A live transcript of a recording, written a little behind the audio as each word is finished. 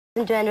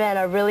and Duran Duran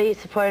are really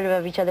supportive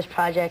of each other's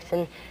projects,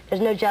 and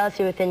there's no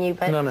jealousy within you.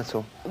 But none at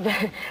all.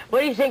 What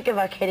do you think of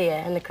Arcadia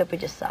and the clip we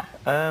just saw?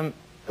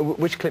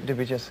 Which clip did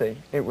we just see?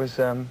 It was,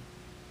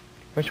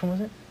 which one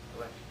was it?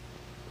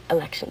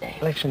 Election Day.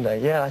 Election Day,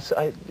 yeah.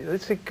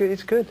 It's good.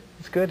 It's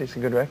good. It's a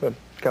good record.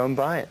 Go and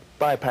buy it.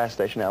 Buy a Power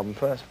Station album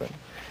first, but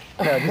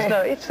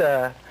no, it's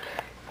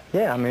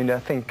yeah. I mean, I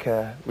think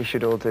we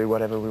should all do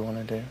whatever we want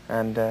to do,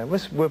 and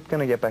we're going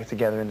to get back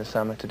together in the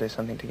summer to do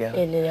something together.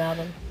 In the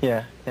album.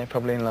 Yeah,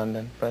 probably in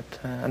London. But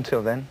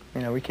until then,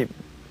 you know, we keep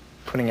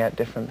putting out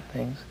different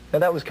things. Now,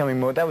 that was coming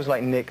more. That was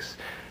like Nick's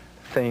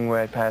thing,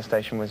 where Power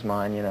Station was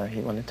mine. You know, he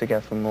wanted to go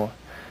for more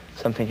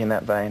something in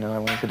that vein, and I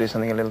wanted to do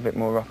something a little bit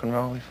more rock and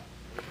roll.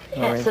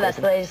 Yeah, so that's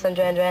the latest on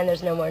Duran Duran.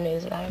 There's no more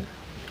news about him.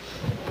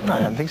 No,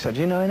 I don't think so.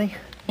 Do you know any?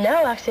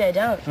 No, actually, I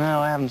don't.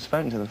 No, I haven't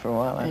spoken to them for a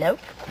while. Nope.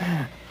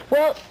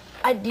 Well,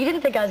 you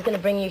didn't think I was going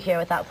to bring you here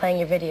without playing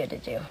your video,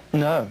 did you?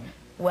 No.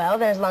 Well,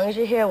 then as long as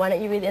you're here, why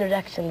don't you read the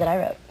introduction that I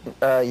wrote?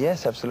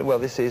 Yes, absolutely. Well,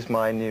 this is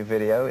my new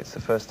video. It's the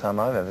first time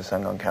I've ever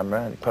sung on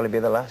camera, and it'll probably be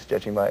the last,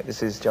 judging by it.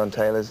 This is John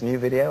Taylor's new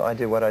video, I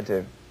Do What I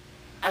Do.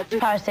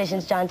 Power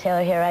Station's John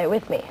Taylor here right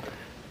with me.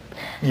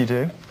 You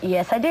do?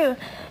 Yes, I do.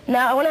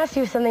 Now, I want to ask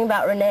you something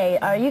about Renee.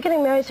 Are you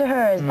getting married to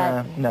her, or is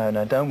that...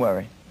 No, don't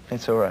worry.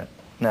 It's all right.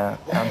 No,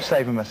 I'm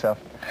saving myself.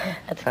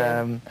 That's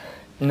good.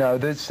 No,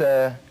 there's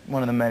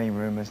one of the many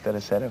rumors that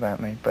are said about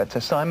me. But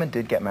Simon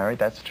did get married,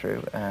 that's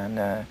true. And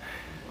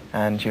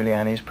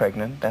Giuliani's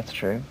pregnant, that's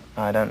true.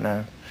 I don't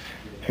know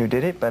who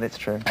did it, but it's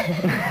true.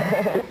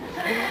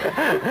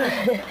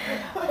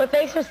 Well,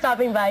 thanks for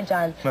stopping by,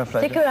 John. My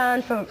pleasure. Stick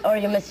around or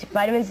you'll miss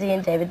Vitamin Z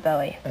and David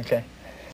Bowie. Okay.